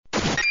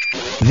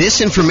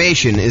This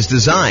information is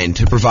designed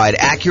to provide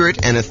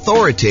accurate and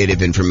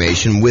authoritative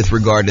information with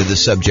regard to the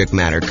subject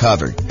matter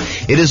covered.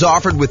 It is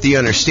offered with the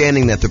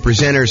understanding that the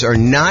presenters are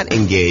not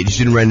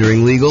engaged in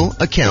rendering legal,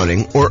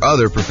 accounting, or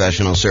other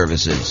professional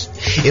services.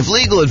 If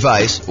legal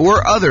advice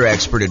or other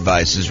expert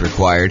advice is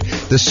required,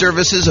 the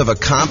services of a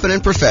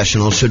competent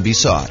professional should be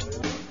sought.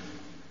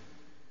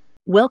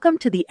 Welcome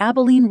to the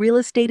Abilene Real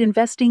Estate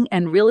Investing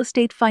and Real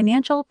Estate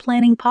Financial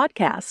Planning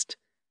Podcast.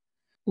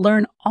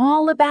 Learn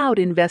all about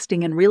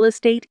investing in real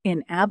estate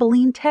in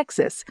Abilene,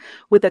 Texas,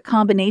 with a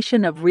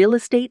combination of real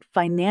estate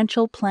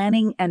financial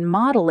planning and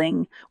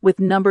modeling with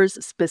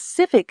numbers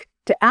specific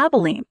to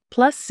Abilene,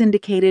 plus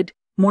syndicated,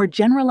 more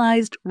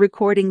generalized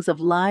recordings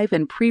of live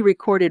and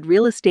pre-recorded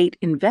real estate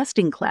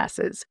investing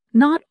classes,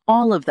 not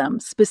all of them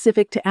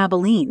specific to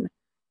Abilene.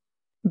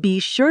 Be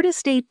sure to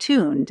stay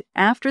tuned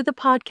after the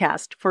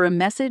podcast for a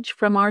message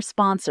from our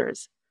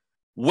sponsors.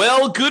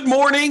 Well, good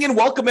morning and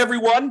welcome,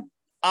 everyone.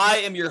 I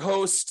am your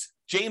host,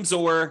 James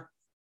Orr,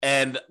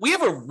 and we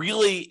have a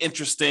really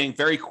interesting,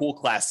 very cool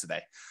class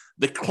today.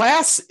 The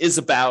class is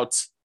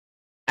about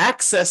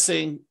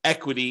accessing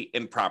equity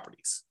in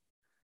properties.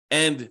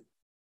 And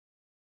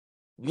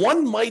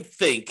one might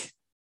think,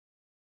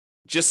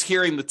 just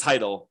hearing the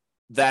title,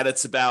 that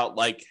it's about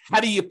like, how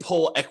do you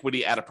pull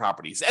equity out of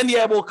properties? And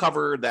yeah, we'll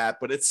cover that,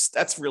 but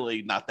that's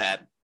really not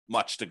that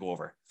much to go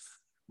over.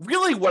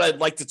 Really, what I'd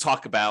like to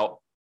talk about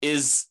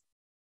is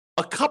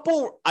a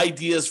couple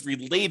ideas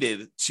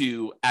related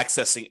to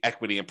accessing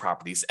equity in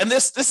properties. And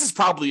this is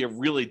probably a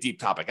really deep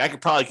topic. I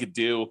could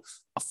do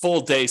a full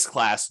day's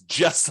class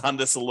just on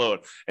this alone.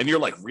 And you're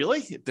like,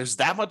 really? There's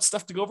that much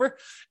stuff to go over?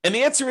 And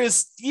the answer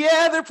is,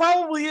 yeah, there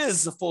probably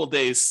is a full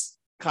day's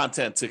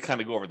content to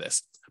kind of go over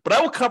this. But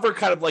I will cover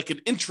kind of like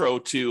an intro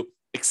to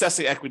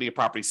accessing equity in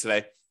properties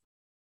today.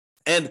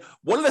 And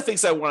one of the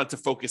things I wanted to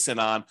focus in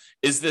on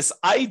is this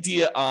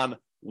idea on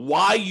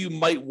why you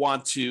might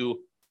want to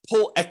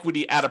pull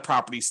equity out of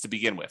properties to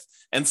begin with.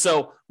 And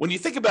so when you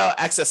think about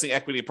accessing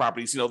equity in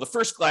properties, the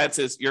first glance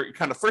is your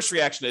kind of first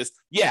reaction is,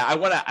 yeah,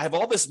 I have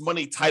all this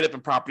money tied up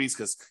in properties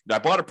because I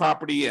bought a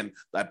property and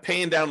I'm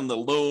paying down on the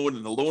loan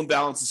and the loan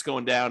balance is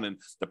going down and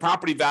the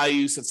property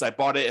value since I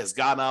bought it has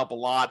gone up a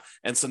lot.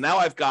 And so now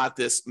I've got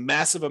this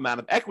massive amount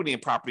of equity in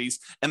properties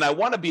and I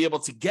want to be able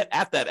to get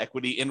at that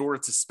equity in order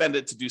to spend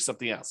it to do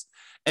something else.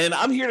 And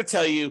I'm here to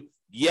tell you,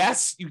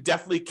 yes, you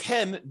definitely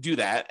can do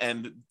that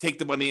and take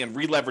the money and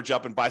re-leverage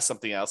up and buy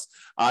something else.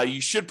 You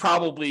should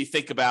probably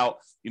think about,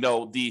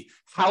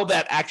 how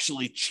that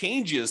actually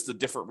changes the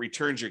different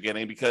returns you're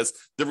getting, because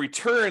the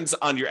returns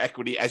on your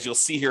equity, as you'll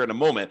see here in a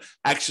moment,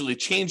 actually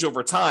change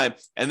over time.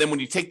 And then when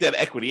you take that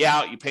equity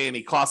out, you pay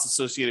any costs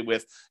associated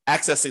with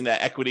accessing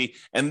that equity,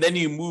 and then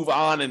you move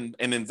on and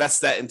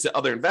invest that into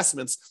other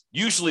investments,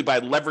 usually by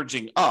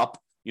leveraging up,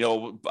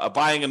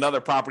 buying another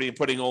property and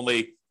putting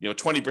only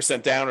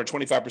 20% down or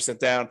 25%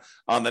 down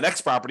on the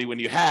next property when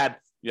you had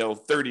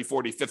 30,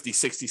 40, 50,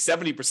 60,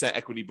 70%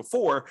 equity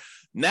before.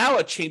 Now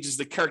it changes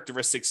the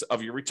characteristics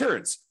of your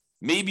returns.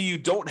 Maybe you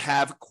don't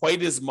have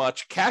quite as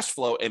much cash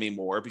flow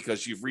anymore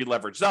because you've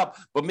re-leveraged up,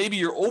 but maybe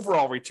your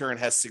overall return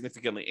has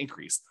significantly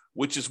increased,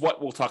 which is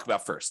what we'll talk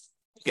about first.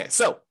 Okay,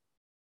 so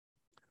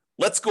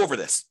let's go over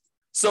this.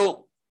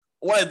 So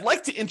what I'd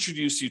like to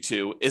introduce you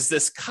to is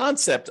this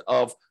concept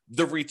of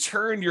the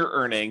return you're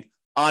earning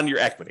on your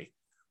equity.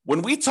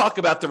 When we talk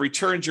about the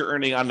returns you're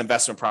earning on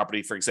investment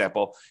property, for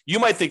example, you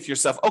might think to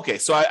yourself, okay,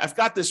 so I've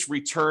got this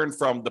return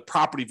from the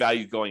property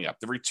value going up,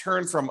 the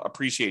return from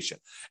appreciation.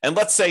 And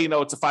let's say,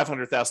 it's a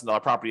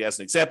 $500,000 property as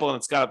an example, and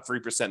it's got up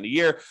 3% a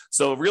year.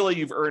 So really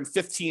you've earned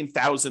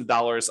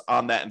 $15,000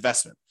 on that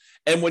investment.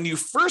 And when you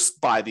first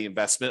buy the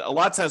investment, a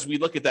lot of times we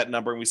look at that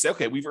number and we say,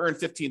 okay, we've earned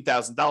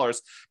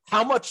 $15,000.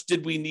 How much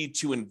did we need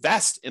to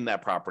invest in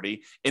that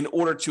property in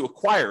order to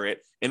acquire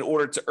it, in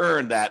order to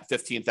earn that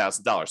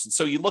 $15,000? And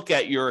so you look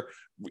at your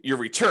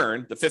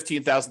return, the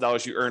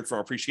 $15,000 you earned from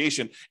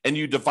appreciation, and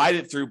you divide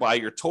it through by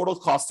your total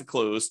cost to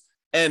close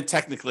and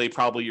technically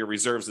probably your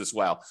reserves as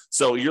well.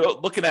 So you're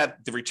looking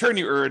at the return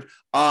you earned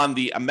on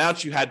the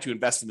amount you had to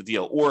invest in the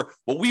deal, or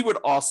what we would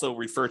also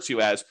refer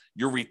to as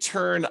your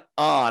return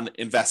on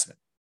investment.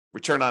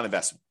 Return on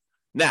investment.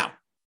 Now,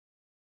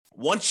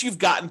 once you've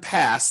gotten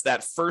past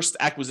that first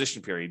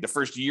acquisition period, the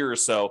first year or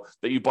so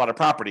that you bought a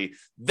property,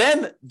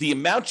 then the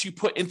amount you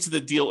put into the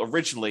deal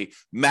originally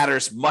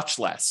matters much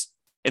less.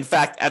 In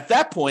fact, at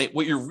that point,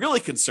 what you're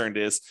really concerned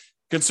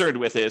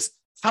with is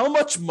how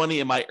much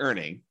money am I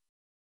earning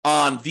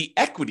on the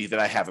equity that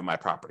I have in my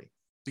property?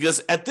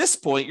 Because at this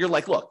point, you're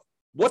like, look,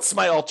 what's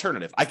my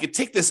alternative? I could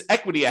take this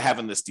equity I have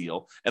in this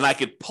deal and I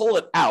could pull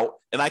it out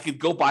and I could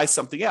go buy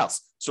something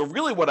else. So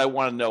really what I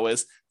want to know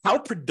is, how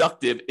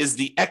productive is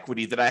the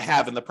equity that I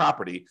have in the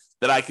property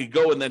that I could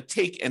go and then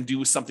take and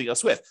do something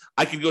else with?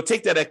 I could go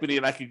take that equity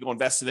and I could go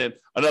invest it in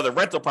another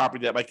rental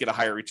property that might get a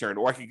higher return,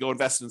 or I could go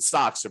invest in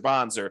stocks or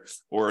bonds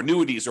or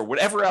annuities or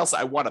whatever else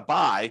I want to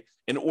buy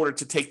in order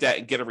to take that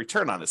and get a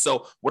return on it.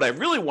 So what I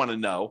really want to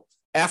know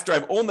after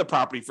I've owned the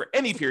property for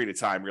any period of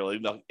time,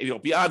 really,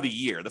 beyond a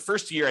year. The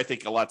first year, I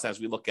think a lot of times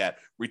we look at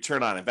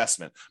return on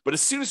investment. But as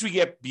soon as we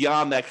get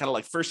beyond that kind of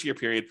like first year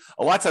period,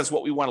 a lot of times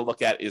what we want to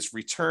look at is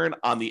return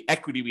on the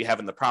equity we have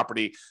in the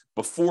property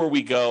before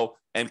we go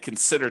and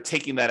consider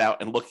taking that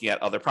out and looking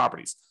at other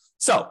properties.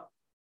 So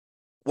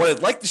what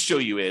I'd like to show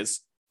you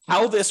is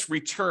how this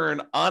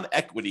return on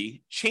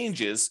equity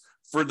changes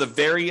for the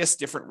various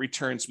different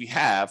returns we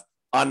have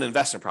on an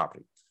investment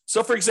property.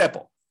 So for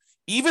example,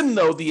 even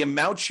though the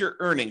amount you're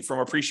earning from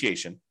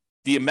appreciation,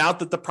 the amount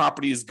that the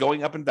property is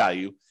going up in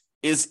value,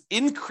 is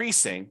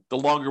increasing the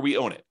longer we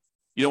own it.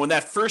 In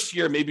that first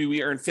year, maybe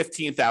we earned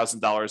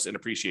 $15,000 in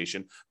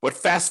appreciation, but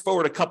fast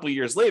forward a couple of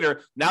years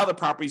later, now the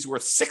property's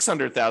worth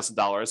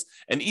 $600,000.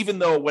 And even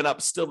though it went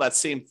up still that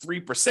same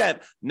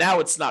 3%, now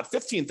it's not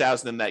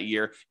 $15,000 in that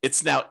year,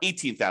 it's now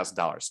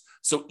 $18,000.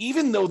 So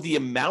even though the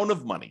amount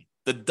of money,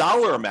 the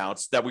dollar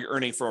amounts that we're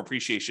earning from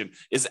appreciation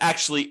is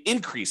actually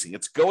increasing.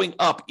 It's going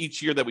up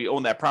each year that we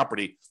own that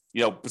property,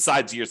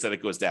 besides years that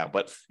it goes down.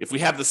 But if we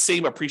have the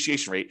same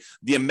appreciation rate,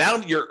 the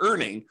amount you're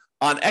earning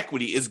on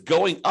equity is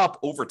going up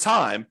over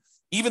time,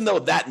 even though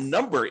that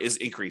number is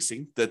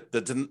increasing,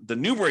 the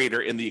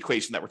numerator in the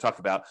equation that we're talking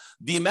about,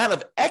 the amount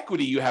of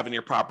equity you have in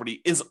your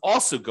property is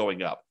also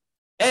going up.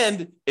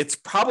 And it's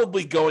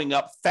probably going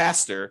up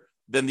faster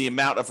than the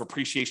amount of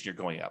appreciation you're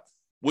going up,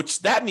 which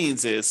that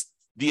means is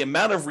the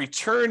amount of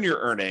return you're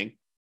earning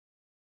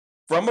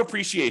from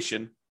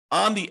appreciation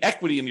on the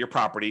equity in your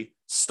property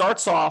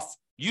starts off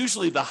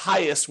usually the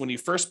highest when you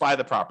first buy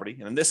the property.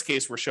 And in this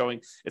case, we're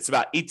showing it's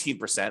about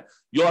 18%.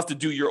 You'll have to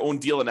do your own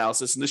deal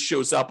analysis. And this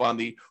shows up on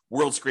the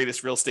World's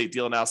Greatest Real Estate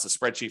Deal Analysis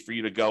spreadsheet for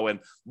you to go and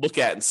look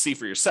at and see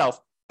for yourself.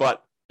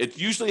 But it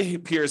usually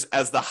appears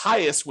as the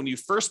highest when you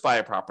first buy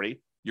a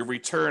property, your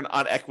return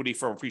on equity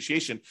from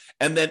appreciation,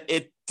 and then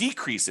it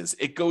decreases.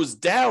 It goes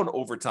down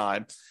over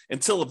time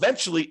until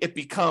eventually it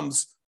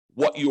becomes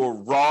what your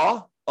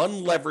raw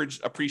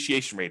unleveraged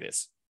appreciation rate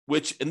is,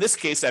 which in this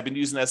case, I've been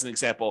using as an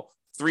example,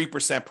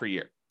 3% per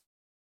year.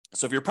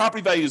 So if your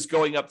property value is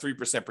going up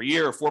 3% per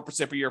year or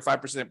 4% per year, or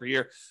 5% per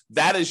year,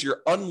 that is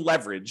your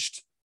unleveraged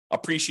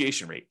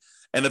appreciation rate.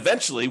 And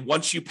eventually,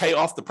 once you pay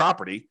off the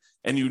property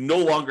and you no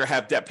longer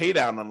have debt pay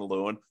down on the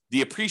loan,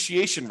 the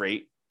appreciation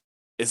rate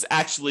is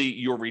actually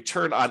your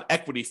return on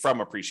equity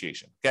from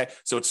appreciation. Okay.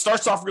 So it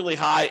starts off really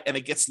high and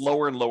it gets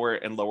lower and lower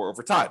and lower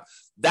over time.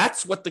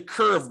 That's what the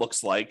curve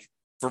looks like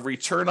for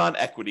return on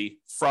equity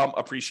from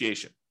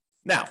appreciation.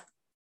 Now,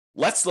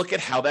 let's look at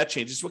how that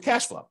changes with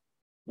cash flow.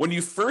 When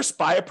you first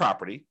buy a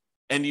property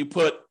and you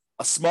put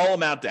a small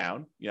amount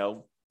down, 5%,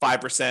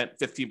 15%,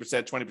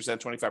 20%,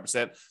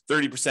 25%,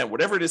 30%,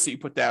 whatever it is that you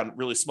put down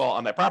really small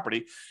on that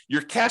property,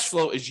 your cash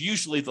flow is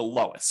usually the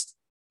lowest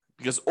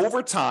because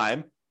over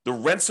time, the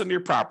rents on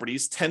your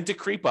properties tend to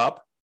creep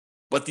up,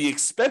 but the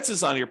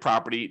expenses on your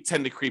property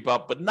tend to creep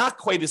up, but not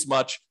quite as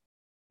much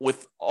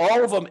with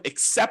all of them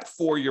except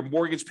for your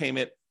mortgage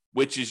payment,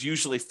 which is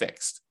usually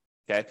fixed.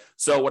 Okay.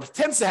 So what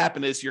tends to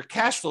happen is your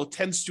cash flow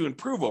tends to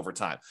improve over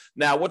time.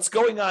 Now, what's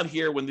going on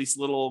here when these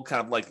little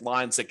kind of like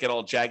lines that get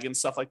all jagged and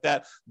stuff like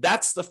that,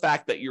 that's the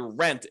fact that your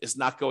rent is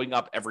not going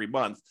up every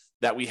month,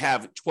 that we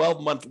have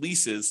 12-month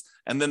leases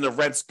and then the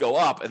rents go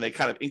up and they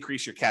kind of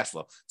increase your cash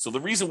flow. So the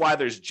reason why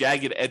there's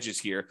jagged edges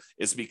here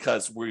is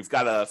because we've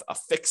got a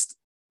fixed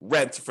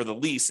rent for the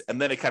lease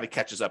and then it kind of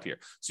catches up here.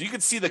 So you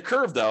can see the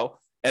curve though,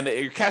 and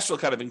your cash flow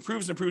kind of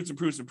improves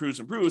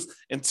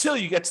until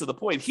you get to the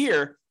point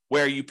here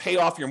where you pay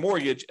off your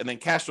mortgage and then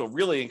cash flow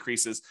really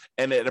increases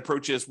and it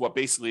approaches what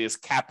basically is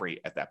cap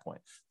rate at that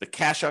point. The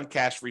cash on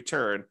cash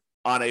return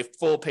on a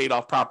full paid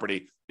off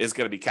property is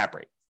going to be cap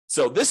rate.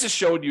 So this is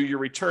showing you your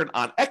return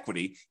on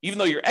equity. Even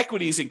though your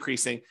equity is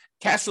increasing,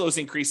 cash flow is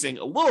increasing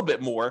a little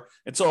bit more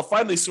until it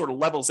finally sort of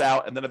levels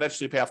out and then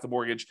eventually pay off the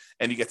mortgage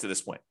and you get to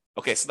this point.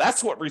 Okay, so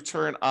that's what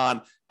return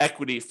on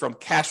equity from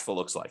cash flow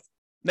looks like.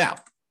 Now,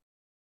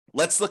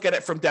 let's look at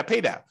it from debt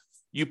pay down.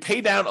 You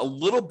pay down a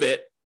little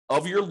bit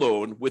of your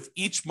loan with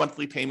each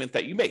monthly payment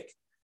that you make.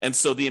 And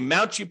so the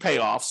amount you pay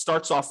off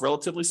starts off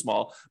relatively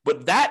small,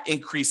 but that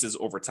increases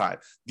over time.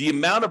 The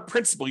amount of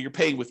principal you're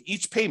paying with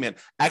each payment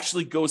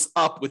actually goes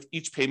up with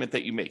each payment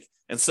that you make.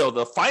 And so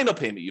the final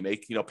payment you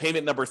make,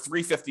 payment number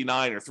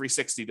 359 or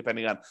 360,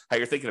 depending on how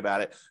you're thinking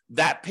about it,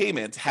 that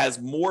payment has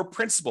more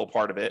principal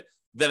part of it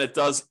than it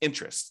does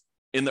interest.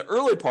 In the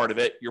early part of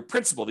it, your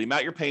principal, the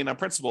amount you're paying on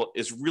principal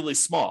is really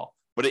small,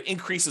 but it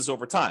increases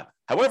over time.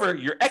 However,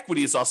 your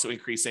equity is also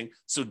increasing.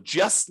 So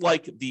just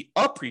like the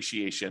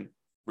appreciation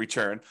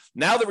return,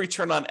 now the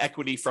return on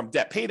equity from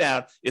debt pay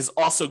down is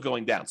also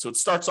going down. So it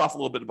starts off a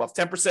little bit above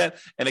 10%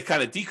 and it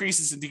kind of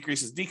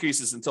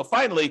decreases until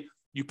finally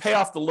you pay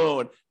off the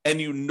loan and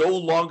you no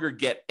longer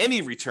get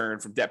any return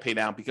from debt pay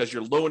down because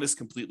your loan is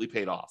completely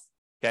paid off.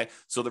 Okay.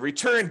 So the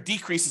return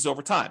decreases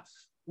over time.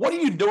 What are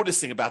you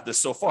noticing about this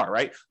so far,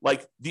 right?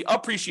 Like the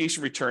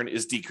appreciation return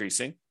is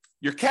decreasing.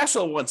 Your cash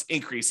flow one's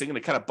increasing and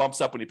it kind of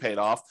bumps up when you pay it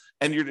off.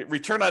 And your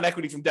return on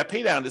equity from debt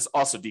pay down is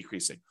also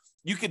decreasing.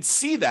 You can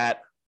see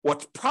that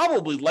what's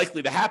probably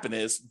likely to happen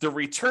is the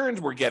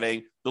returns we're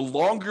getting, the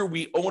longer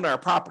we own our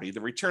property,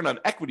 the return on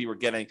equity we're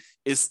getting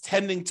is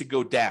tending to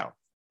go down.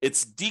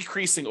 It's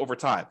decreasing over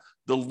time.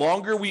 The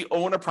longer we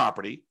own a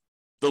property,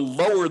 the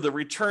lower the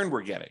return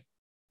we're getting,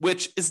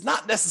 which is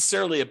not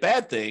necessarily a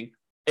bad thing,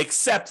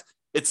 except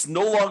it's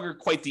no longer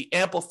quite the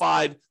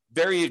amplified,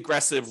 very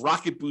aggressive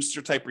rocket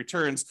booster type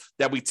returns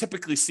that we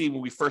typically see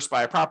when we first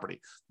buy a property.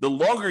 The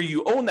longer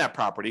you own that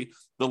property,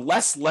 the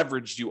less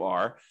leveraged you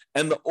are,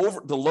 and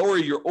the lower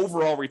your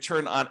overall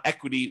return on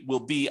equity will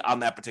be on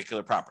that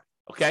particular property.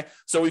 Okay,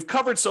 so we've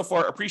covered so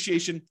far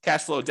appreciation,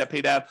 cash flow, debt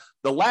pay down.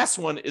 The last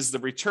one is the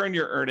return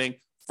you're earning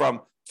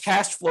from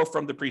cash flow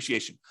from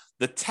depreciation,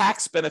 the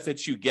tax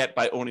benefits you get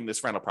by owning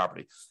this rental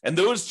property. And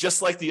those,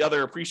 just like the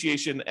other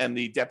appreciation and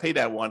the debt pay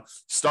down one,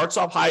 starts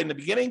off high in the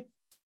beginning,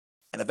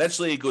 and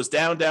eventually it goes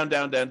down,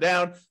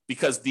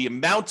 because the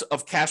amount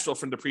of cash flow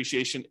from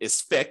depreciation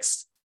is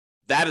fixed.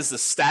 That is a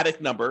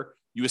static number.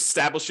 You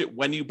establish it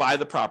when you buy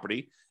the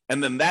property,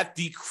 and then that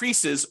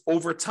decreases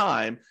over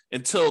time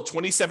until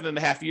 27 and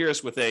a half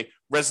years with a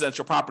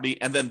residential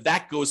property, and then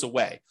that goes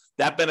away.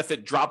 That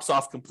benefit drops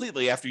off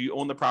completely after you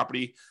own the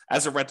property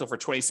as a rental for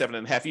 27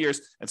 and a half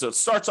years, and so it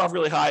starts off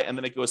really high, and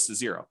then it goes to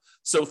zero.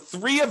 So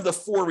 3 of the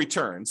 4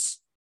 returns,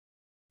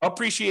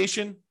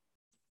 appreciation,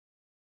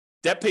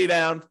 debt pay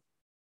down,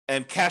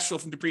 and cash flow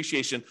from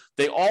depreciation,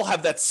 they all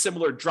have that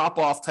similar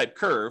drop-off type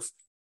curve,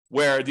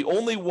 where the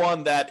only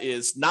one that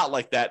is not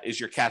like that is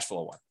your cash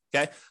flow one.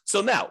 Okay,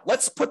 so now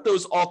let's put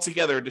those all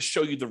together to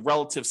show you the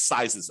relative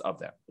sizes of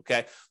them.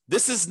 Okay,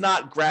 this is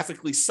not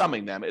graphically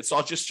summing them, it's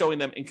all just showing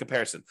them in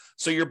comparison.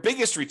 So your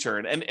biggest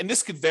return, and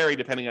this could vary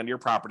depending on your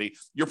property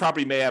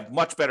may have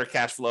much better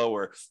cash flow,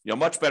 or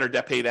much better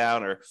debt pay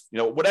down, or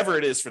whatever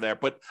it is for there.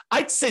 But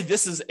I'd say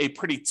this is a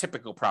pretty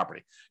typical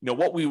property,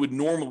 what we would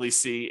normally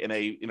see in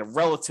a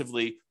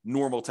relatively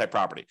normal type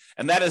property.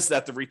 And that is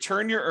that the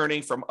return you're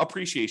earning from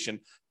appreciation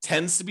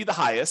tends to be the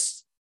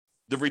highest.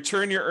 The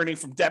return you're earning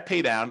from debt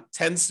pay down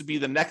tends to be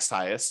the next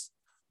highest.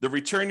 The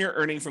return you're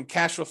earning from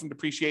cash flow from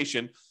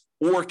depreciation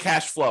or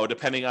cash flow,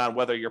 depending on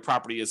whether your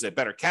property is a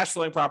better cash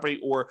flowing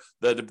property or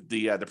the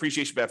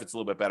depreciation benefit's a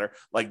little bit better.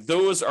 Like,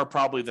 those are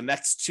probably the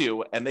next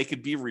 2, and they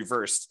could be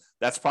reversed.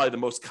 That's probably the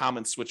most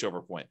common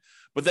switchover point.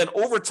 But then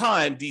over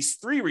time, these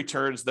 3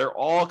 returns, they're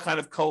all kind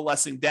of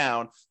coalescing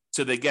down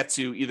till they get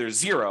to either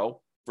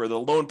zero for the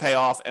loan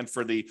payoff and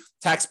for the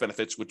tax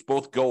benefits, which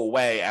both go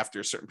away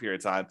after a certain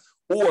period of time,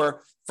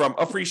 or from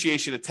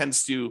appreciation, it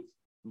tends to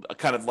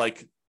kind of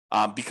like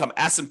become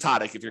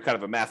asymptotic. If you're kind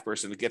of a math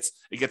person, it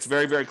gets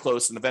very, very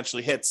close and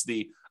eventually hits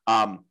the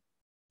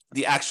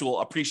actual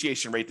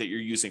appreciation rate that you're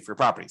using for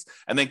properties.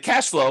 And then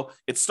cash flow,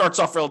 it starts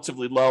off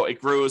relatively low, it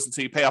grows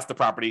until you pay off the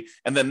property,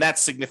 and then that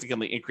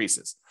significantly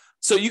increases.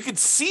 So you can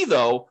see,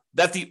 though,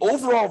 that the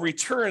overall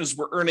returns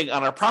we're earning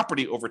on our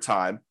property over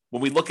time,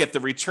 when we look at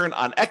the return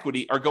on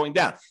equity, are going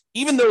down,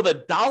 even though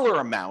the dollar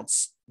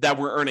amounts that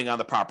we're earning on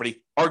the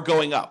property are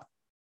going up,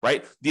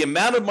 right? The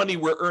amount of money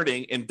we're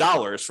earning in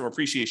dollars from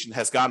appreciation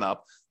has gone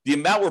up. The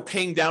amount we're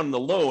paying down in the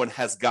loan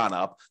has gone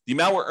up. The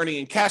amount we're earning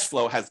in cash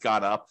flow has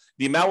gone up.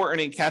 The amount we're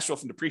earning in cash flow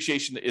from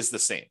depreciation is the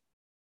same.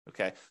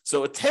 Okay,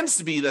 so it tends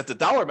to be that the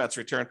dollar amounts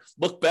return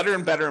look better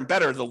and better and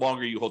better the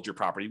longer you hold your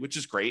property, which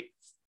is great.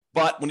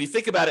 But when you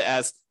think about it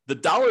as the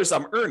dollars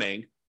I'm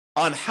earning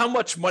on how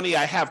much money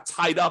I have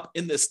tied up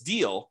in this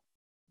deal,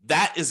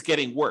 that is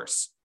getting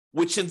worse,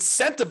 which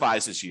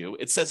incentivizes you.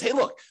 It says, hey,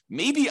 look,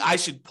 maybe I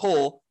should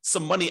pull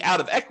some money out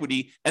of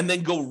equity and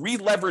then go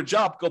re-leverage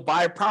up, go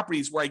buy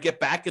properties where I get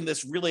back in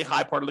this really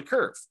high part of the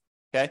curve.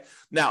 Okay,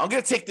 now I'm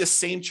going to take this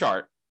same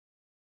chart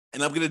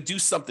and I'm going to do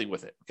something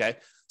with it. Okay,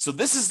 so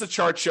this is the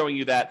chart showing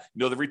you that,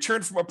 the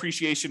return from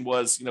appreciation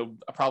was,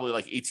 probably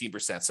like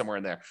 18%, somewhere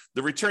in there.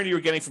 The return you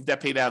were getting from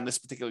debt pay down in this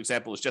particular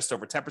example is just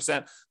over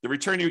 10%. The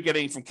return you were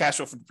getting from cash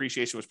flow from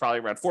depreciation was probably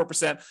around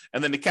 4%.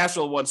 And then the cash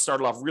flow one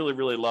started off really,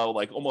 really low,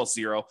 like almost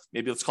zero.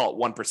 Maybe let's call it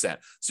 1%.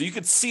 So you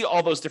could see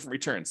all those different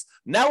returns.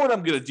 Now what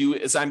I'm going to do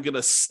is I'm going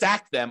to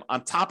stack them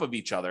on top of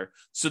each other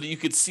so that you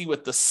could see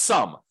what the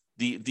sum,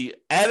 the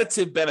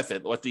additive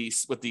benefit, what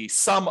the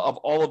sum of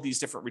all of these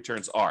different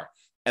returns are.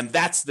 And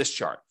that's this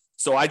chart.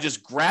 So I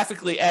just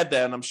graphically add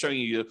that, and I'm showing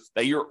you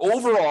that your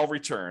overall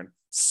return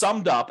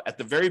summed up at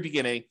the very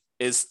beginning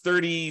is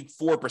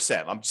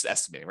 34%. I'm just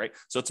estimating, right?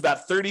 So it's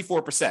about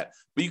 34%.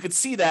 But you could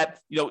see that,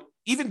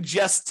 even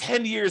just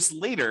 10 years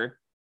later,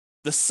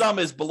 the sum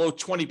is below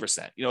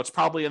 20%. It's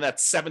probably in that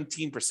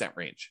 17%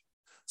 range.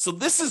 So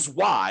this is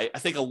why I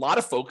think a lot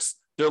of folks,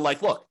 they're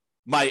like, look,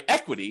 my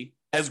equity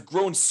has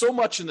grown so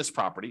much in this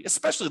property,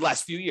 especially the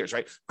last few years,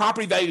 right?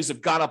 Property values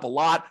have gone up a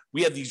lot.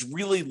 We have these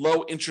really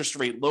low interest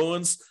rate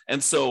loans.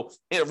 And so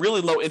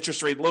really low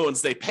interest rate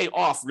loans, they pay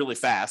off really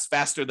fast,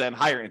 faster than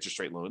higher interest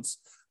rate loans.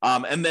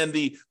 And then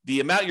the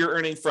amount you're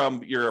earning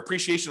from your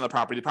appreciation of the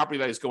property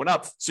value is going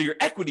up. So your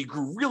equity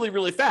grew really,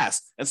 really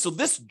fast. And so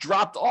this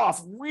dropped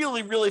off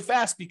really, really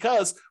fast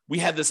because we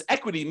had this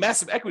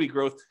massive equity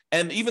growth.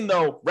 And even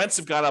though rents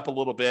have gone up a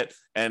little bit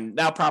and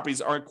now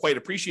properties aren't quite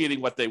appreciating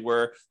what they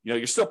were,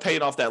 you're still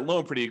paying off that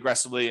loan pretty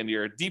aggressively and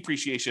your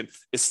depreciation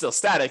is still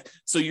static.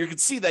 So you can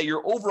see that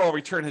your overall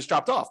return has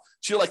dropped off.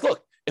 So you're like,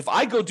 look, if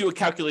I go do a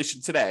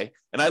calculation today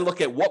and I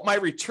look at what my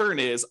return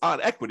is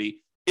on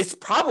equity, it's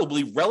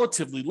probably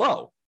relatively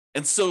low.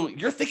 And so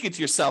you're thinking to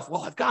yourself,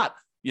 well, I've got,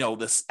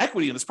 this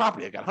equity in this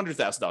property. I've got $100,000,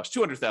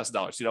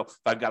 $200,000. If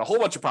I've got a whole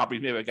bunch of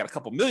properties, maybe I've got a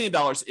couple $1 million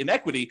in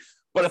equity.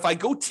 But if I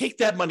go take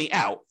that money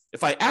out,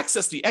 if I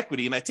access the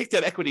equity and I take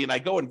that equity and I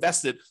go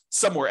invest it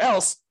somewhere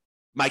else,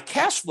 my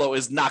cash flow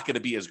is not going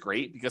to be as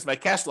great because my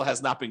cash flow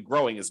has not been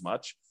growing as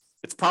much.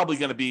 It's probably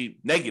going to be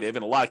negative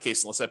in a lot of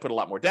cases unless I put a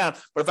lot more down.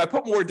 But if I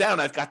put more down,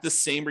 I've got the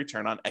same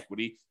return on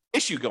equity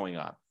issue going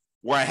on,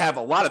 where I have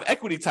a lot of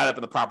equity tied up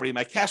in the property,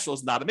 my cash flow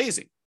is not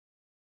amazing.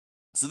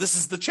 So this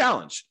is the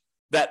challenge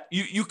that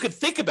you could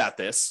think about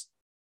this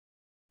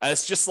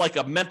as just like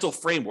a mental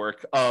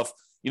framework of,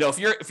 if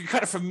you're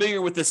kind of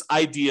familiar with this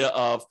idea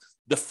of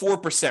the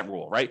 4%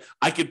 rule, right?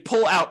 I could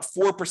pull out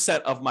 4%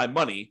 of my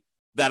money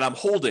that I'm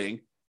holding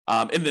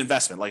in the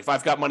investment. Like if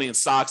I've got money in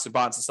stocks and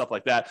bonds and stuff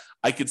like that,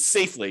 I could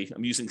safely,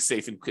 I'm using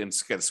safe in kind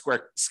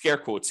of scare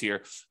quotes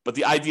here, but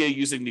the idea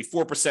using the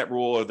 4%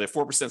 rule or the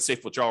 4%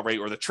 safe withdrawal rate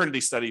or the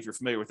Trinity study, if you're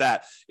familiar with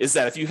that, is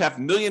that if you have $1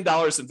 million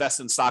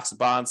invested in stocks and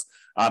bonds,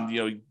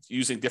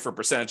 using different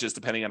percentages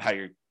depending on how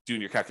you're doing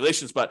your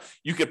calculations, but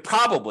you could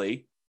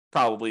probably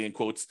in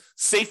quotes,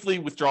 safely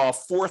withdraw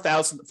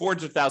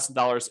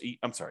 $400,000.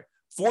 I'm sorry.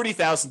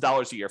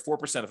 $40,000 a year,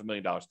 4% of $1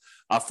 million,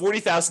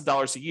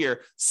 $40,000 a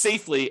year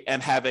safely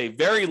and have a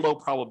very low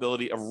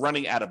probability of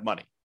running out of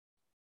money.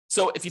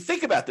 So if you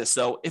think about this,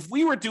 though, if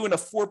we were doing a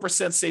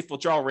 4% safe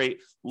withdrawal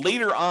rate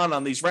later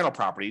on these rental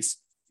properties,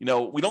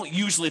 we don't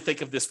usually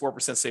think of this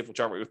 4% safe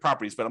withdrawal rate with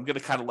properties, but I'm going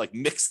to kind of like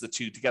mix the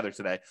two together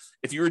today.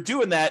 If you were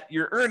doing that,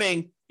 you're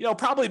earning,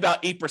 probably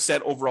about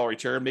 8% overall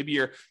return. Maybe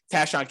your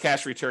cash on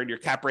cash return, your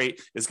cap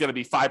rate is going to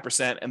be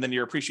 5%, and then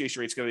your appreciation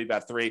rate is going to be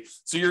about 3%.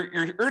 So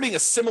you're earning a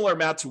similar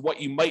amount to what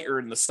you might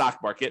earn in the stock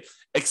market,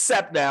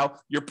 except now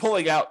you're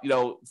pulling out,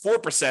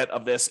 4%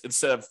 of this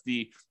instead of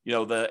the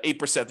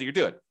 8% that you're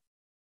doing.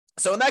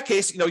 So in that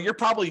case, you're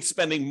probably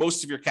spending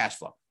most of your cash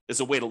flow is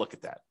a way to look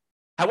at that.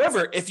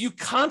 However, if you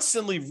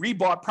constantly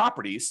rebought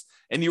properties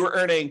and you were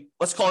earning,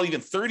 let's call it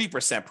even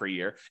 30% per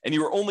year, and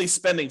you were only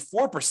spending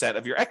 4%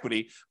 of your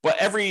equity, but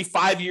every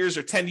 5 years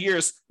or 10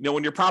 years,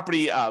 when your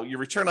property, your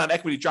return on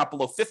equity dropped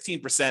below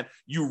 15%,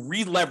 you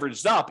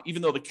re-leveraged up,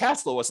 even though the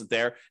cash flow wasn't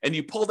there, and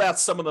you pulled out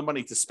some of the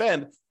money to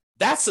spend.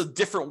 That's a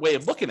different way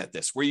of looking at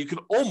this, where you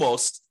could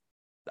almost,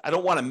 I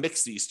don't want to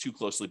mix these too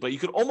closely, but you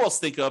could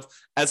almost think of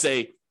as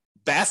a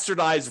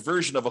bastardized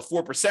version of a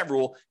 4%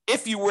 rule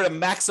if you were to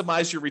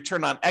maximize your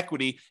return on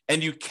equity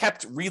and you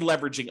kept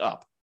re-leveraging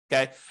up,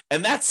 okay?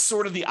 And that's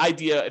sort of the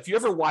idea. If you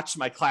ever watched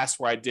my class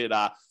where I did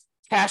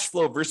cash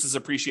flow versus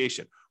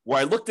appreciation, where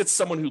I looked at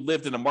someone who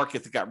lived in a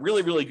market that got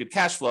really, really good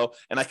cash flow,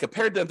 and I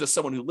compared them to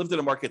someone who lived in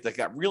a market that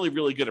got really,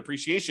 really good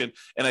appreciation,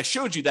 and I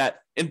showed you that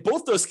in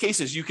both those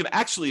cases, you can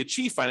actually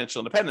achieve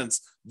financial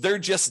independence. They're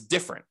just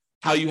different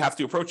how you have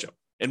to approach them.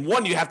 And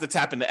one, you have to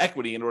tap into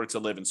equity in order to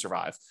live and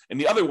survive. And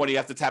the other one, you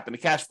have to tap into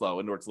cash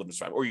flow in order to live and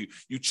survive. Or you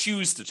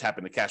choose to tap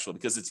into cash flow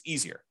because it's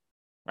easier,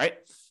 right?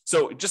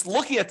 So just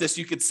looking at this,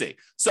 you could see.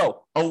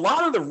 So a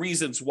lot of the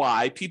reasons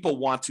why people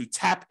want to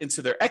tap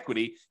into their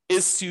equity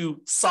is to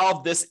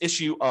solve this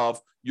issue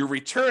of your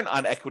return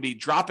on equity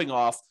dropping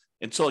off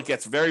until it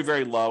gets very,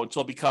 very low,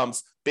 until it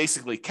becomes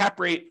basically cap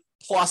rate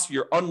plus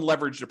your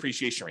unleveraged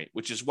appreciation rate,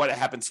 which is what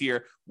happens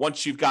here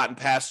once you've gotten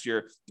past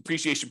your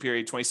depreciation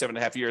period, 27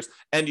 and a half years,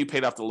 and you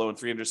paid off the loan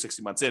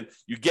 360 months in.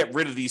 You get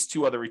rid of these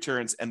two other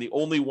returns, and the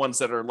only ones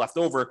that are left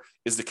over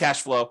is the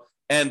cash flow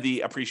and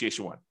the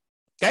appreciation one,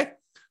 okay?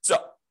 So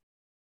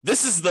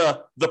this is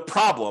the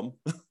problem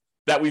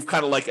that we've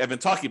kind of like I've been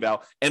talking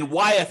about, and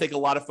why I think a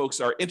lot of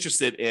folks are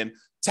interested in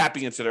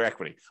tapping into their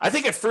equity. I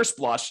think at first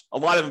blush, a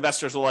lot of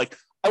investors are like,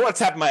 I want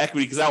to tap in my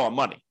equity because I want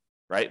money.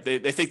 Right?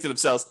 They think to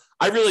themselves,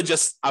 I'm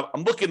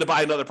looking to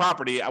buy another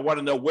property. I want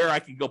to know where I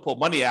can go pull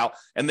money out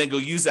and then go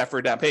use that for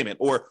a down payment.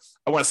 Or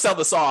I want to sell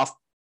this off,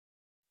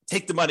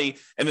 take the money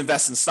and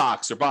invest in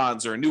stocks or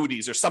bonds or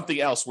annuities or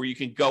something else where you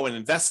can go and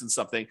invest in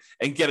something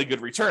and get a good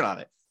return on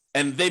it.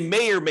 And they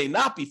may or may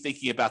not be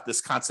thinking about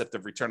this concept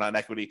of return on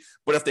equity.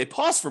 But if they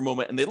pause for a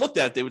moment and they looked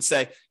at it, they would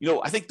say,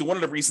 I think one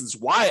of the reasons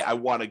why I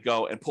want to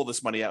go and pull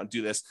this money out and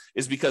do this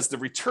is because the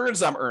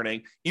returns I'm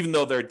earning, even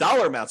though their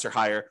dollar amounts are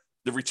higher,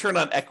 the return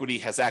on equity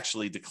has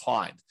actually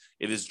declined.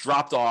 It has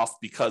dropped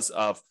off because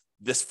of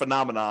this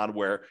phenomenon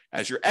where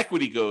as your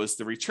equity goes,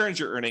 the returns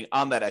you're earning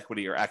on that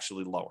equity are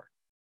actually lower.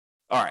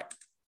 All right.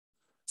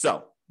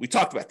 So we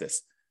talked about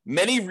this.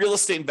 Many real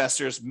estate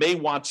investors may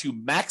want to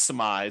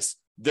maximize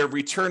their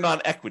return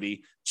on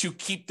equity to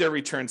keep their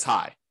returns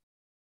high.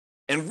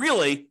 And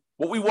really,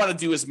 what we want to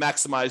do is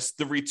maximize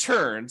the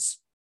returns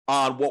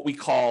on what we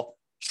call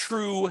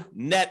true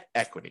net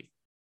equity.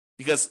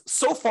 Because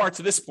so far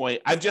to this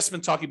point, I've just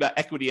been talking about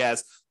equity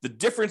as the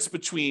difference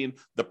between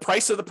the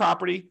price of the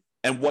property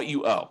and what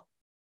you owe.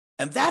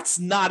 And that's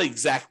not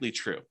exactly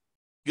true.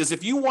 Because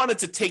if you wanted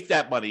to take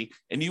that money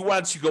and you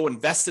wanted to go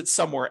invest it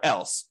somewhere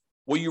else,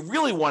 what you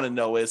really want to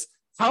know is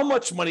how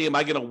much money am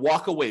I going to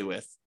walk away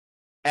with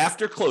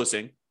after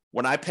closing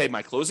when I pay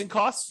my closing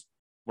costs,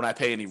 when I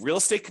pay any real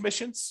estate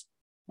commissions,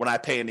 when I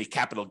pay any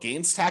capital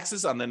gains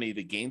taxes on any of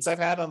the gains I've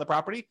had on the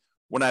property,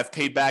 when I've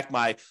paid back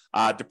my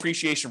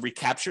depreciation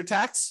recapture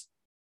tax.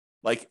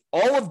 Like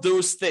all of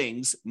those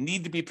things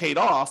need to be paid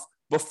off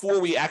before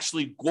we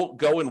actually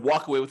go and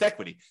walk away with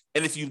equity.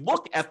 And if you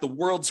look at the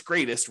world's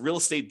greatest real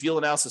estate deal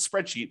analysis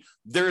spreadsheet,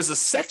 there is a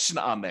section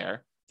on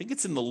there, I think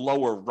it's in the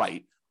lower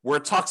right, where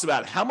it talks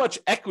about how much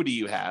equity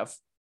you have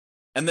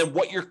and then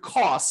what your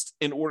cost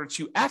in order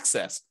to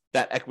access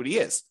that equity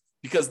is.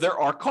 Because there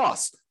are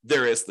costs.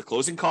 There is the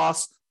closing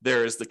costs,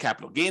 there is the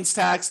capital gains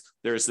tax,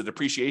 there is the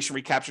depreciation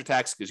recapture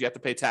tax, because you have to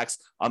pay tax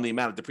on the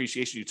amount of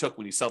depreciation you took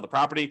when you sell the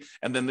property,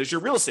 and then there's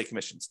your real estate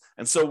commissions.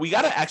 And so we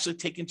got to actually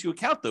take into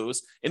account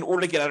those in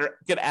order to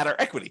get at our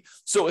equity.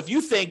 So if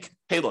you think,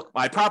 hey, look,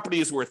 my property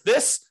is worth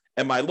this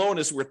and my loan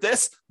is worth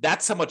this,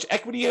 that's how much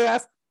equity you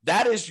have,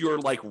 that is your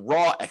like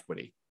raw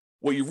equity.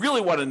 What you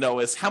really want to know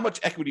is how much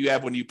equity you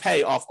have when you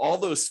pay off all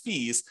those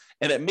fees,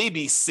 and it may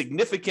be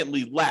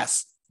significantly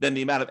less than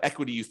the amount of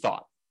equity you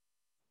thought.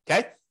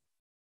 Okay?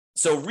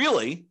 So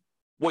really,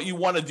 what you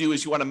want to do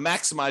is you want to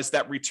maximize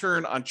that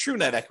return on true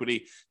net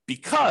equity,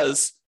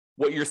 because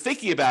what you're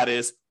thinking about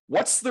is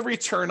what's the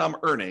return I'm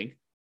earning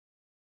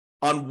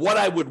on what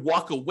I would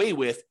walk away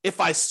with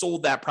if I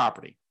sold that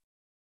property?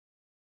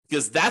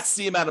 Because that's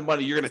the amount of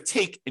money you're going to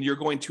take and you're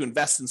going to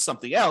invest in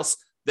something else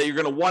that you're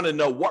going to want to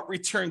know what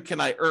return can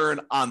I earn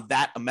on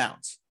that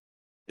amount.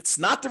 It's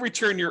not the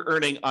return you're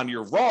earning on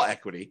your raw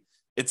equity.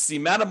 It's the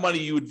amount of money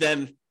you would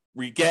then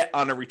get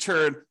on a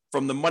return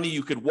from the money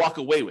you could walk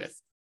away with.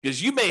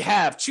 Because you may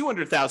have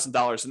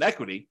 $200,000 in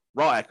equity,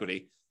 raw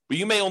equity, but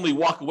you may only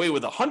walk away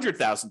with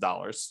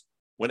 $100,000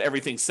 when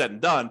everything's said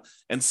and done.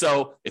 And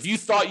so if you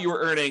thought you were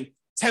earning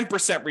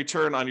 10%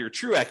 return on your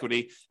true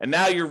equity, and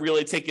now you're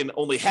really taking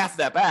only half of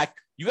that back,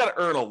 you got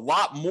to earn a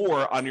lot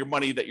more on your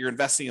money that you're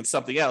investing in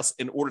something else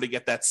in order to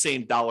get that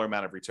same dollar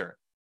amount of return.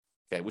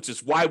 Okay, which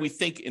is why we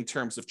think in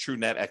terms of true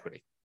net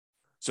equity.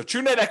 So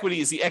true net equity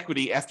is the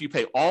equity after you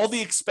pay all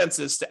the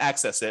expenses to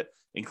access it,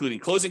 including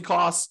closing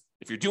costs.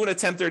 If you're doing a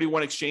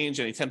 1031 exchange,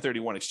 any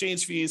 1031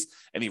 exchange fees,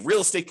 any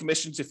real estate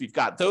commissions, if you've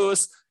got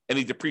those,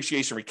 any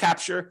depreciation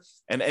recapture,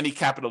 and any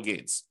capital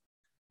gains.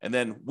 And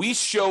then we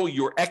show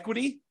your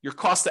equity, your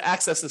cost to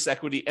access this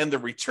equity, and the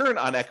return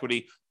on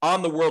equity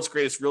on the world's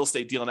greatest real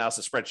estate deal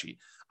analysis spreadsheet.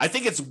 I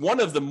think it's one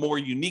of the more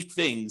unique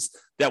things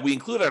that we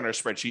include on our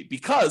spreadsheet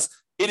because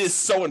it is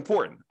so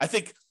important. I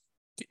think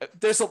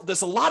there's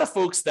a lot of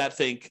folks that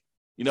think,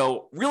 you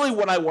know, really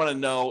what I want to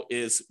know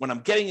is when I'm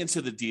getting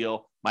into the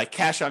deal, my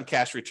cash on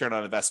cash return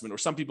on investment, or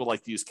some people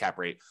like to use cap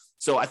rate.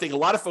 So I think a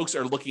lot of folks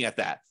are looking at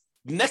that.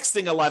 Next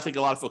thing I think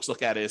a lot of folks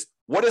look at is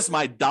what is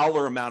my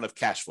dollar amount of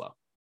cash flow?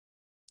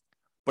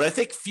 But I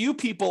think few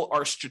people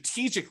are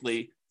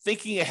strategically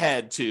thinking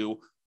ahead to,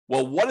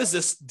 well, what does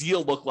this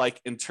deal look like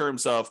in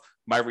terms of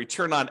my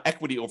return on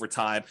equity over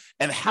time?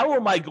 And how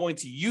am I going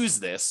to use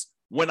this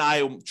when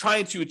I'm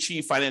trying to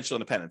achieve financial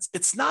independence?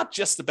 It's not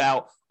just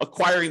about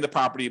acquiring the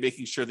property and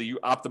making sure that you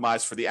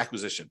optimize for the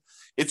acquisition.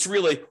 It's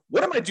really,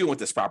 what am I doing with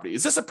this property?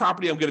 Is this a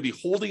property I'm going to be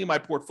holding in my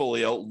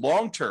portfolio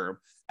long-term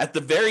at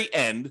the very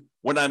end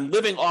when I'm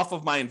living off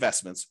of my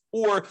investments?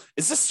 Or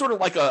is this sort of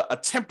like a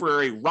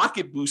temporary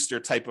rocket booster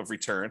type of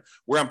return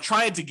where I'm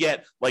trying to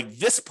get like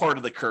this part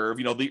of the curve,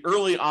 you know, the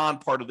early on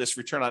part of this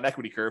return on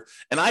equity curve.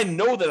 And I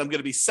know that I'm going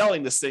to be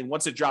selling this thing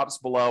once it drops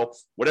below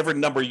whatever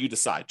number you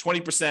decide,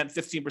 20%,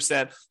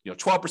 15%,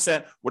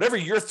 12%, whatever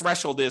your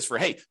threshold is for,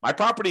 hey, my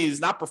property is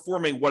not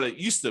performing what it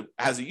used to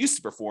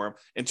perform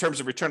in terms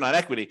of return on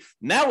equity.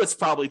 Now it's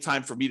probably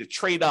time for me to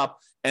trade up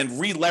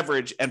and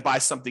re-leverage and buy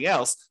something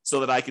else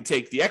so that I can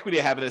take the equity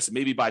I have in this and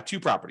maybe buy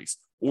 2 properties,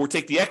 or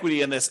take the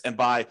equity in this and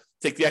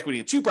take the equity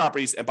in 2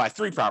 properties and buy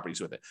 3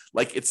 properties with it.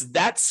 Like, it's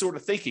that sort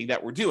of thinking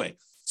that we're doing.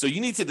 So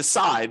you need to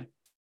decide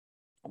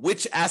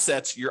which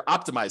assets you're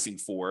optimizing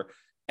for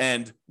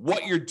and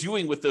what you're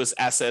doing with those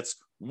assets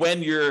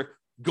when you're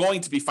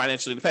going to be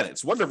financially independent.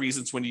 It's one of the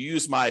reasons when you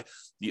use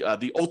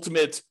the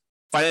ultimate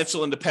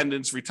financial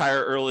independence,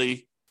 retire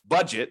early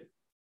budget,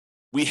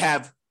 we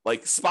have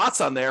like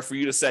spots on there for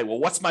you to say, well,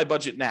 what's my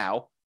budget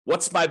now?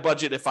 What's my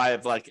budget if I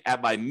have like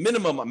at my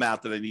minimum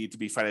amount that I need to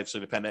be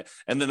financially independent?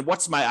 And then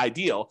what's my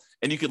ideal?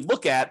 And you can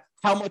look at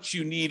how much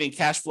you need in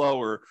cash flow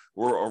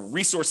or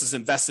resources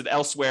invested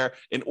elsewhere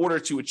in order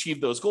to achieve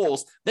those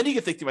goals. Then you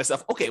can think to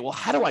myself, okay, well,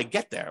 how do I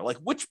get there? Like,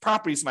 which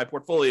properties in my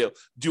portfolio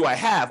do I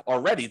have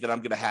already that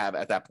I'm going to have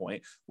at that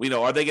point?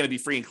 Are they going to be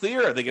free and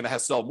clear? Are they going to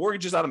have sell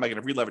mortgages on? Am I going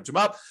to re-leverage them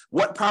up?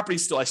 What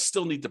properties do I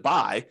still need to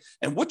buy?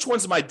 And which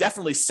ones am I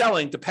definitely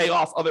selling to pay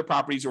off other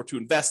properties or to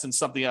invest in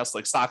something else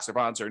like stocks or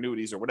bonds or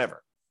annuities or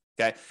whatever?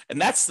 Okay. And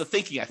that's the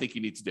thinking I think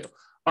you need to do.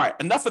 All right.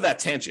 Enough of that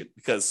tangent,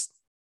 because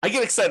I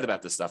get excited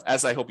about this stuff,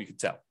 as I hope you can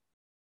tell.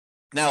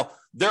 Now,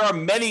 there are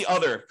many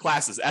other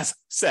classes, as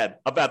said,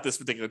 about this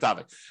particular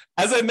topic.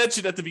 As I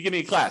mentioned at the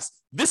beginning of class,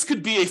 this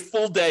could be a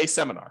full day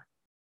seminar.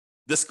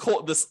 This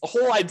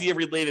whole idea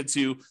related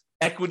to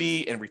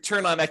equity and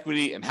return on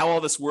equity and how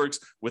all this works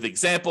with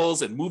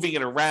examples and moving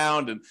it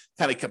around and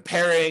kind of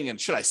comparing, and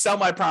should I sell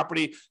my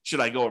property?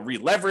 Should I go and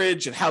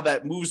re-leverage, and how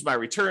that moves my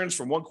returns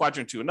from one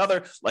quadrant to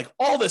another? Like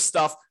all this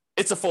stuff,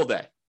 it's a full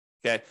day.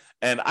 Okay.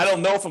 And I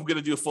don't know if I'm going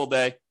to do a full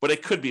day, but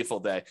it could be a full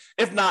day.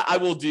 If not, I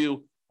will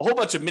do a whole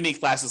bunch of mini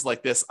classes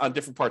like this on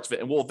different parts of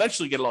it, and we'll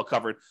eventually get it all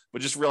covered,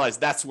 but just realize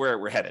that's where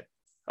we're headed.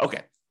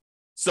 Okay.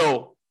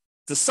 So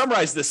to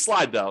summarize this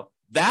slide though,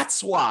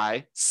 that's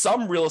why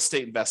some real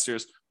estate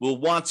investors will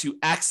want to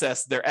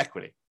access their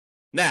equity.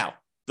 Now,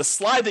 the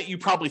slide that you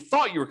probably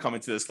thought you were coming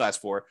to this class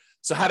for,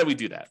 so how do we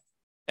do that?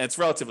 And it's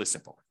relatively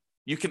simple.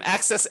 You can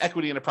access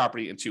equity in a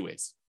property in two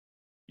ways.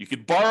 You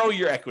could borrow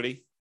your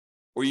equity,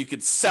 or you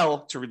could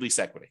sell to release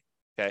equity,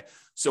 okay?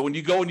 So when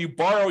you go and you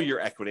borrow your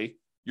equity,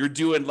 you're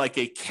doing like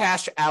a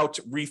cash out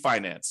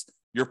refinance.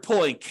 You're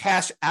pulling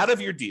cash out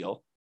of your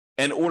deal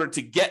in order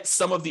to get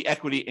some of the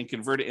equity and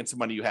convert it into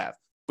money you have.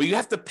 But you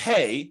have to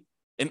pay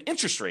an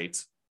interest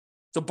rate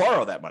to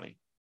borrow that money.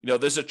 You know,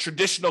 there's a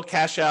traditional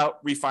cash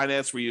out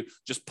refinance where you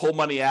just pull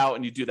money out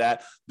and you do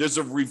that. There's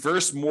a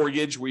reverse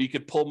mortgage where you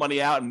could pull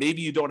money out and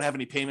maybe you don't have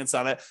any payments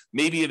on it.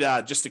 Maybe it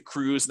just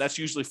accrues. And that's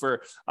usually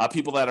for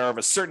people that are of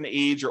a certain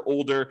age or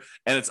older,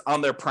 and it's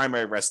on their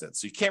primary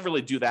residence. So you can't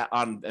really do that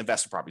on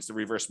investment properties, the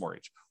reverse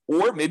mortgage.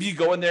 Or maybe you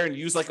go in there and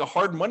use like a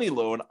hard money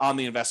loan on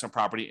the investment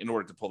property in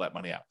order to pull that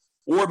money out.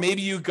 Or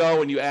maybe you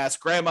go and you ask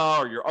grandma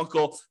or your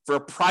uncle for a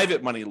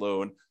private money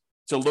loan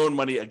to loan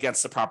money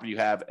against the property you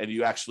have, and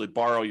you actually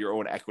borrow your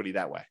own equity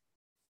that way.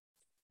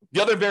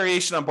 The other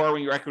variation on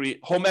borrowing your equity,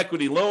 home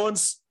equity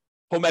loans,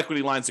 home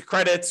equity lines of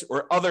credit,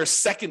 or other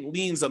second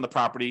liens on the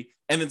property.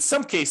 And in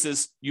some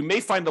cases, you may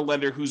find a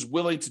lender who's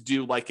willing to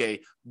do like a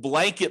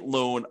blanket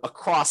loan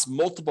across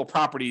multiple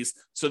properties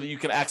so that you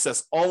can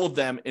access all of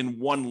them in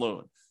one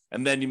loan.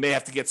 And then you may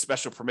have to get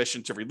special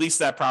permission to release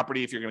that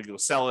property if you're going to go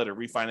sell it or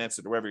refinance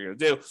it or whatever you're going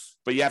to do.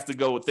 But you have to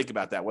go and think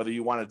about that, whether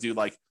you want to do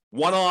like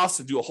one-offs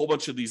and do a whole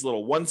bunch of these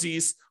little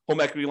onesies, home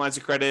equity lines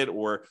of credit,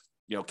 or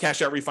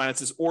cash out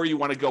refinances, or you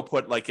want to go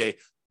put like a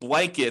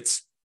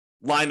blanket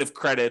line of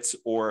credit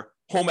or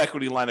home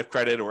equity line of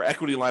credit or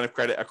equity line of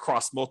credit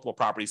across multiple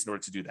properties in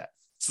order to do that.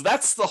 So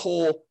that's the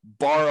whole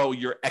borrow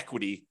your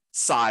equity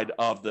side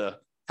of the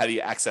how do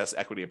you access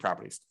equity in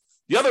properties.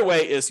 The other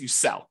way is you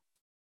sell.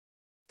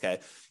 Okay,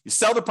 you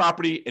sell the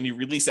property and you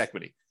release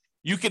equity.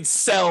 You can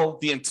sell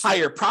the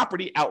entire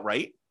property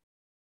outright,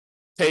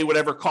 pay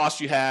whatever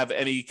cost you have,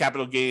 any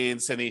capital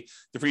gains, any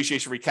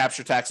depreciation,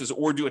 recapture taxes,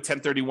 or do a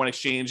 1031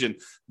 exchange and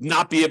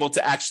not be able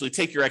to actually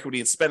take your equity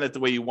and spend it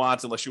the way you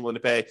want unless you're willing to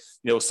pay,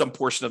 some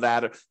portion of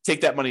that, or take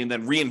that money and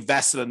then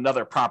reinvest in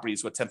another property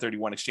is what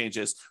 1031 exchange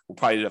is. We'll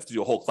probably have to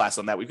do a whole class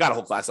on that. We've got a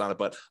whole class on it,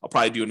 but I'll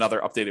probably do another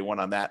updated one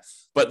on that.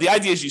 But the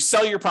idea is you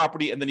sell your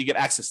property and then you get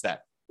access to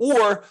that.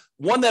 Or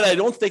one that I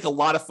don't think a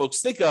lot of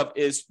folks think of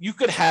is you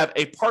could have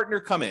a partner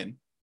come in,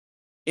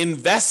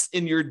 invest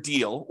in your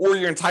deal or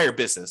your entire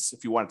business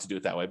if you wanted to do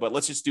it that way. But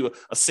let's just do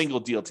a single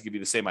deal to give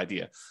you the same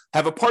idea.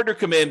 Have a partner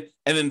come in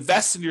and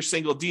invest in your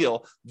single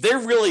deal. They're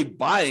really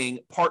buying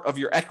part of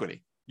your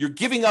equity. You're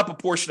giving up a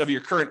portion of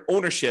your current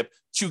ownership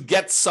to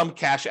get some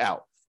cash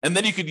out. And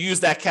then you could use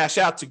that cash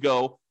out to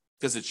go,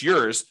 because it's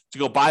yours, to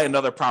go buy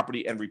another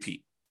property and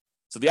repeat.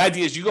 So the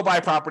idea is you go buy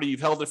a property,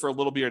 you've held it for a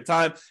little bit of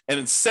time, and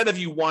instead of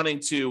you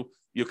wanting to,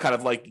 kind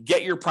of like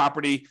get your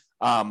property,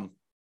 I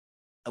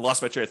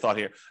lost my train of thought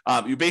here.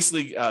 You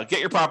basically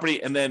get your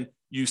property and then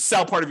you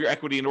sell part of your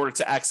equity in order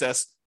to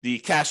access the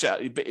cash out,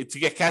 to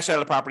get cash out of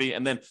the property,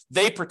 and then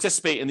they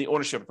participate in the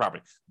ownership of the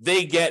property.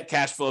 They get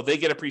cash flow, they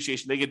get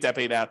appreciation, they get debt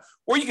paid out,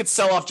 or you could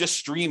sell off just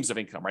streams of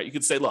income, right? You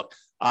could say, look,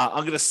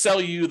 I'm going to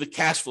sell you the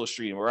cash flow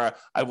stream, or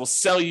I will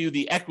sell you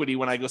the equity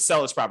when I go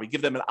sell this property,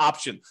 give them an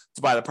option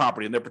to buy the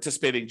property, and they're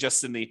participating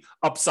just in the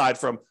upside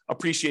from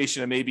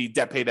appreciation and maybe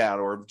debt paid out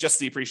or just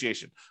the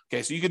appreciation.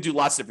 Okay, so you could do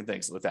lots of different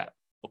things with that.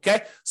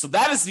 Okay, so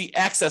that is the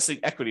accessing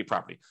equity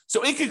property.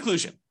 So in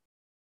conclusion,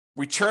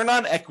 return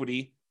on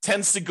equity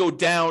tends to go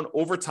down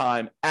over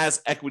time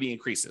as equity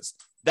increases.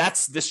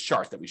 That's this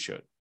chart that we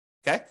showed.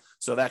 Okay,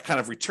 so that kind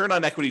of return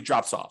on equity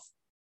drops off.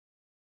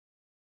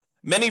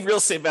 Many real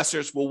estate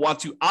investors will want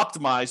to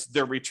optimize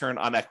their return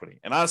on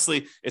equity. And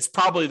honestly, it's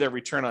probably their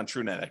return on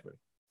true net equity.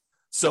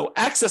 So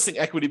accessing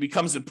equity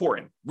becomes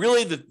important.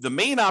 Really, the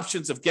main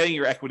options of getting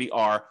your equity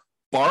are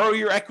borrow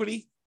your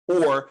equity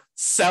or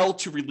sell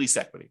to release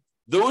equity.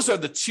 Those are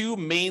the two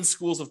main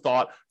schools of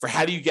thought for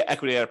how do you get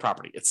equity out of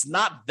property. It's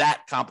not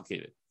that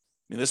complicated.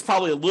 I mean, there's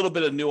probably a little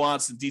bit of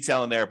nuance and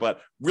detail in there,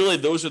 but really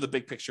those are the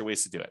big picture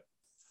ways to do it.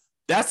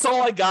 That's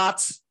all I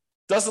got.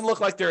 Doesn't look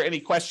like there are any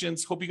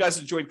questions. Hope you guys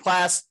enjoyed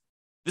class.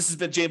 This has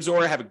been James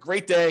Orr. Have a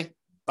great day.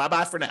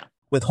 Bye-bye for now.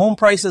 With home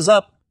prices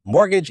up,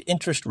 mortgage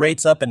interest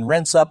rates up, and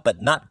rents up,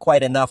 but not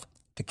quite enough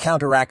to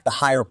counteract the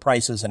higher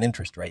prices and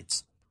interest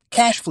rates.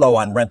 Cash flow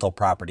on rental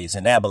properties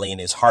in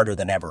Abilene is harder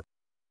than ever.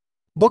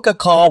 Book a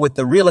call with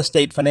the Real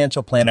Estate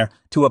Financial Planner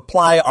to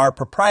apply our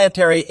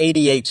proprietary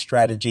 88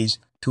 strategies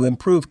to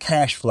improve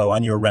cash flow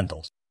on your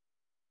rentals.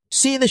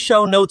 See the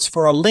show notes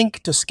for a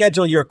link to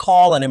schedule your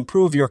call and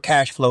improve your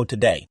cash flow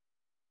today.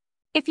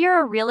 If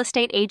you're a real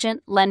estate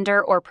agent, lender,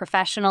 or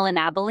professional in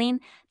Abilene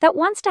that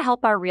wants to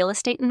help our real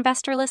estate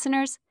investor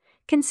listeners,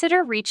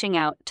 consider reaching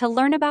out to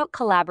learn about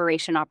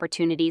collaboration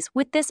opportunities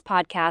with this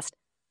podcast.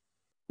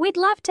 We'd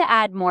love to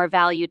add more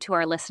value to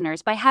our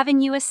listeners by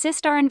having you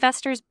assist our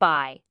investors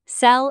buy,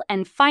 sell,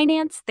 and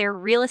finance their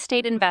real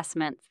estate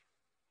investments.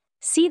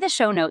 See the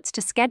show notes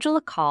to schedule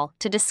a call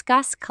to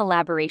discuss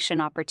collaboration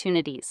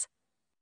opportunities.